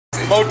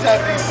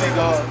DC,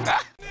 dog.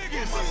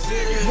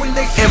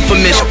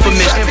 Infamous.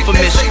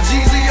 Say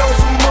Jeezy on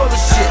some other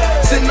shit.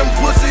 Send them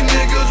pussy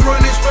niggas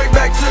running straight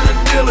back to the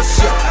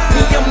dealership.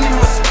 Me, I'm in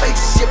my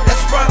spaceship.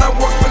 That's right, I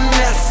work for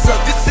NASA.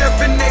 This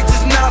FNH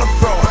is not a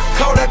fraud.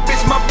 Call that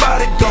bitch my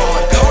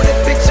bodyguard. Call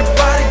that bitch your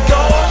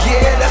bodyguard.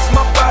 Yeah, that's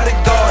my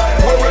bodyguard.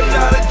 Wear a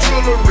lot of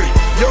jewelry.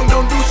 Young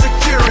don't do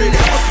security.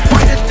 I'm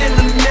sweeter than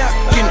a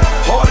napkin,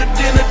 harder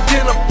than a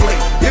dinner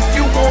plate. If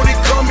you want it,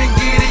 come and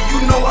get it.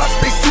 You know I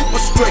stay super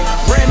straight.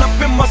 Ran up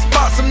in my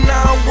spots and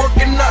now I'm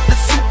working out the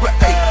Super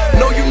 8.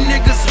 Know you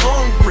niggas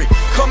hungry.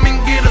 Come and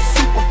get a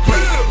super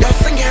plate. Y'all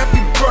sing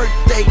happy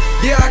birthday.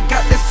 Yeah, I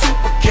got that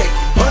super cake.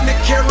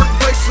 100-carat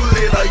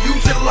bracelet. I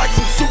use it like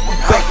some super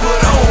bait. I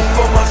put on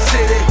for my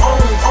city. On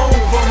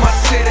for my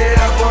city.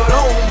 I put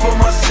on for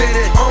my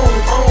city. On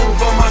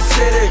for my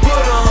city.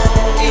 Put on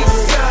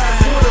east side.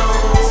 Put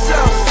on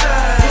south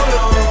side. Put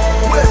on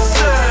west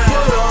side.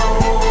 Put on.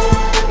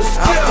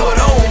 I put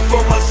on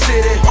for my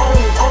city. On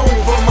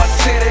for my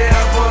city.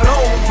 I put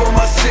on for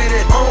my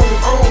city. On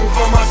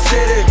for my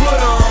city.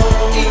 Put on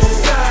east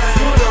side.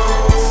 Put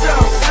on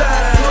south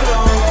side. Put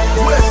on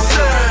west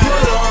side.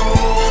 Put on.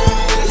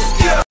 Let's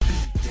go.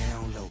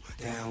 Down low,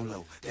 down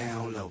low,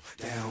 down low,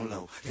 down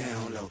low,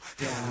 down low,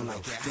 down low,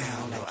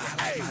 down low. I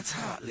like my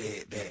top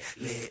laid back,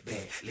 laid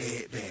back,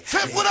 laid back.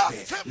 Tap what up,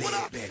 tap what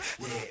up,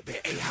 laid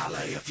back. Hey, holla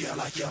if you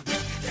like your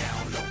beat.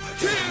 Down low,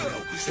 down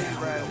low,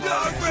 down low.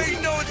 Y'all already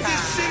know what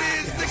this shit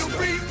is, nigga.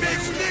 Remix,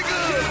 nigga.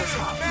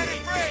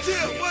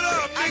 Tip, what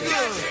up,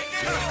 nigga?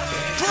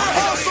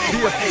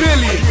 The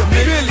affiliate,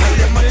 Billy.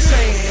 My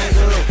chain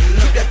hanging low.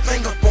 Keep that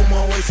thing up on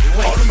my waist.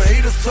 All them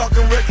haters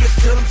talking reckless,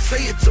 tell them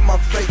say it to my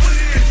face.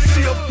 Can you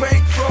see a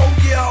bankroll?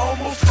 Yeah, I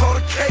almost caught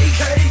a case.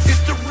 It's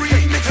the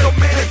remix, so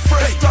man, it's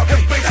fresh, drop the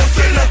bass. I'm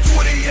sitting at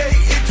 28,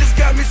 it just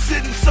got me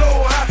sitting so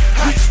high.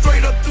 Reach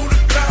straight up through the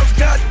clouds,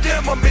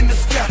 goddamn, I'm in the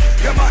sky.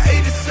 Got my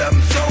 87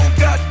 zone,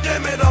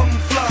 goddamn it, I'm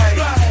flying.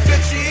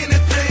 Bet you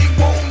anything,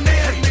 won't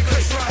that nigga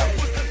try.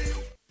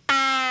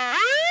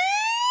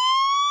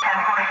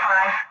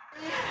 10:45.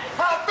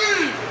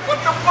 What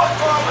the fuck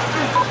wrong with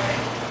you?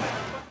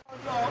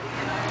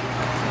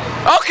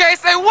 Okay,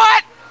 say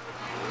what?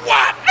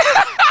 What?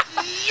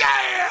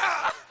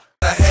 Yeah!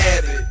 I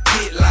have it,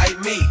 get like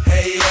me.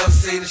 Hey, ever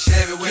seen a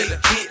Chevy with a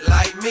get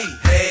like me?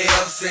 Hey,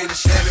 ever seen a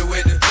Chevy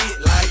with a get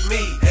like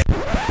me?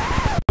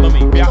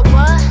 Nigga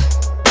what?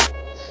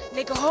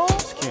 Nigga who?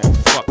 Can't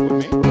fuck with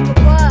me. Nigga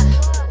what?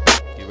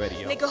 Get ready,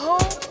 yo. Nigga who?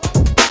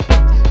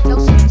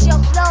 Don't switch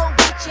your flow,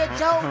 get your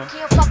dough.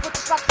 Can't fuck with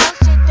this fuck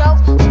shit though.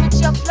 Switch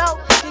your flow,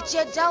 get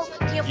your dough.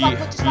 Can't fuck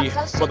with this fuck shit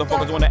though.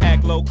 Motherfuckers wanna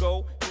act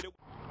loco.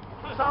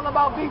 It's all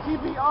about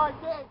BTB all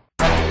day.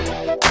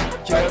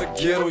 Gotta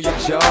get on your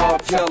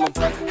job, tell them.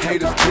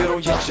 Haters, get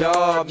on your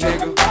job,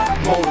 nigga.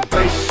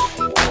 Motivation.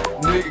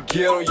 Nigga,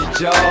 get on your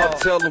job,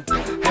 tell them.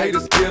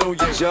 Haters, get on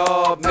your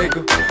job,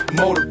 nigga.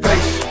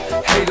 Motivation.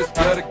 Haters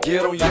better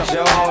get on your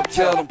job,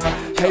 tell them.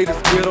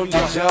 Haters, get on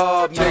your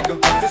job, nigga.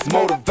 It's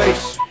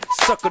motivation.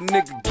 Suck a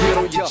nigga, get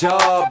on your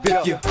job.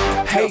 If you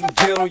hatin',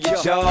 get on your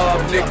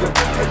job, nigga.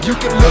 You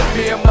can look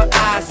me in my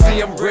eyes, see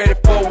I'm ready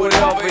for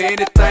whatever.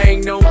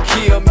 Anything don't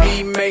kill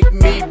me, make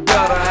me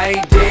better. I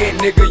ain't dead,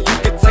 nigga. You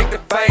can take the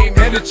fame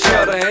and the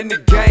cheddar and the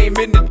game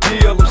and the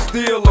deal. I'm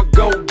still a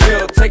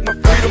go-getter. Take my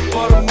freedom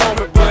for the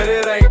moment, but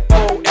it ain't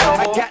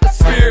forever. I got the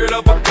spirit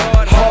of a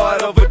god,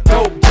 heart of a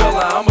dope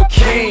dealer. I'm a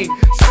king,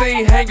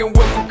 seen hanging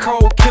with some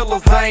cold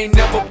killers. I ain't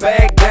never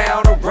backed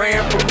down or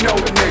ran from no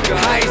nigga.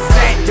 I ain't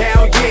sat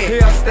down yet.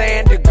 Here I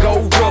stand to go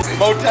real.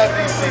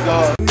 DC,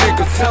 dog.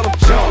 Niggas tell them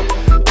jump.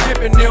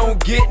 Dippin', they don't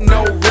get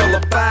no realer.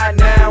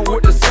 5'9"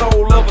 with the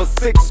soul of a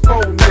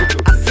 6'4"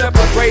 nigga.